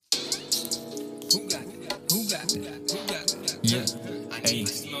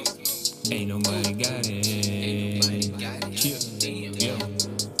Ain't nobody got it. Yeah. Yeah.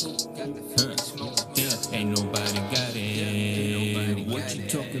 Ain't nobody got it. What you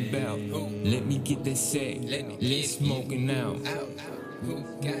talking about? Let me get that sack. Let's smoking out.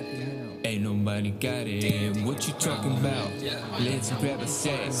 Ain't nobody got it. What you talking about? Let's grab a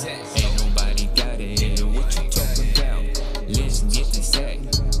sack. Ain't nobody got it. What you talking about? Let's get the sack.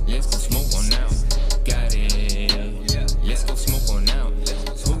 Let's go smoke on out. Got it. Let's go smoke on out.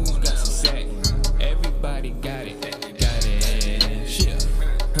 Who's got some sack? Everybody got it. Got it. Yeah.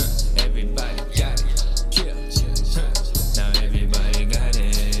 Everybody got it. Yeah. Now everybody got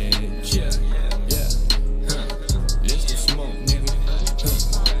it. Yeah. Let's go smoke, nigga.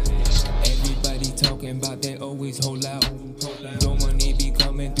 Everybody talking about they always hold out. Don't money be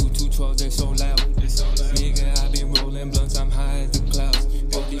coming through 212, they so loud. Nigga, I been rolling blunts, I'm high as the clouds.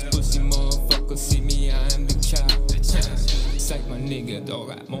 All these pussy motherfuckers see me, I am the child. Psych my nigga,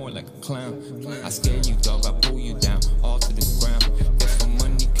 dog, I more like a clown. I scare you, dog, I pull you down, all to the ground. There's some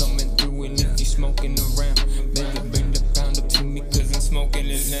money coming through, and if you smoking around, better bring the pound up to me, cause I'm smoking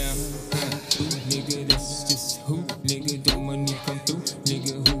it now. Ooh, nigga, that's just who? Nigga, don't money come through?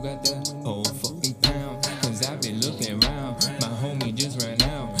 Nigga, who got that whole fucking pound? Cause I been looking around, my homie just ran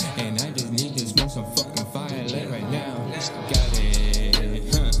out, and I just need to smoke some fucking fire lit right now. Got it,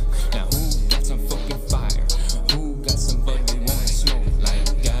 Now who got some fucking fire? Who got somebody wanna smoke?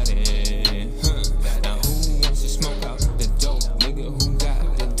 Like, got it, Now who wants to smoke out the dope? Nigga, who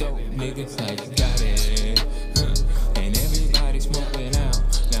got the dope? Nigga, like, got it, And everybody smoking out.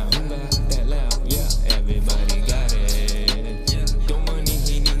 Now who got that loud? Yeah, everybody got it. Don't money,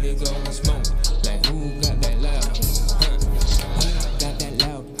 he need to go and smoke. Like, who got that loud? Who got that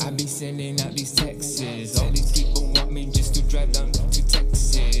loud? I be sending out these texts. All these people want me just to drive down to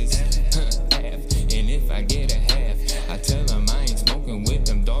Texas. And if I get a half, I tell them I ain't smoking with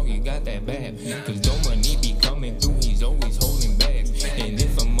them, dog, you got that bad. Cause don't money be coming through, he's always holding bags. And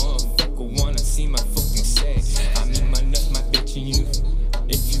if a motherfucker wanna see my fucking sack, I mean my nut, my bitch, and you.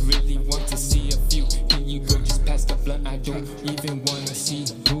 If you really want to see a few, here you go, just pass the blunt. I don't even wanna see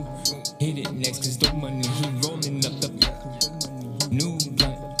who hit it next, cause don't money, he rolling up the new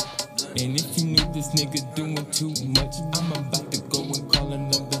blunt. And if you knew this nigga doing too much, I'm about to go and call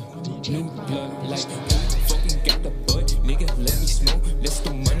another new blood. Like, who fucking got the bud? Nigga, let me smoke. Let's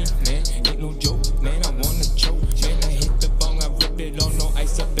do money, man. Ain't no joke, man. I wanna choke. Man, I hit the bong, I rip it on, no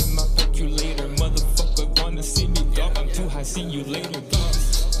ice up in my percolator. Motherfucker wanna see me, dog. I'm too high, see you later, dog.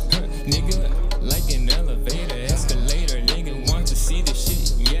 Nigga, like an elevator.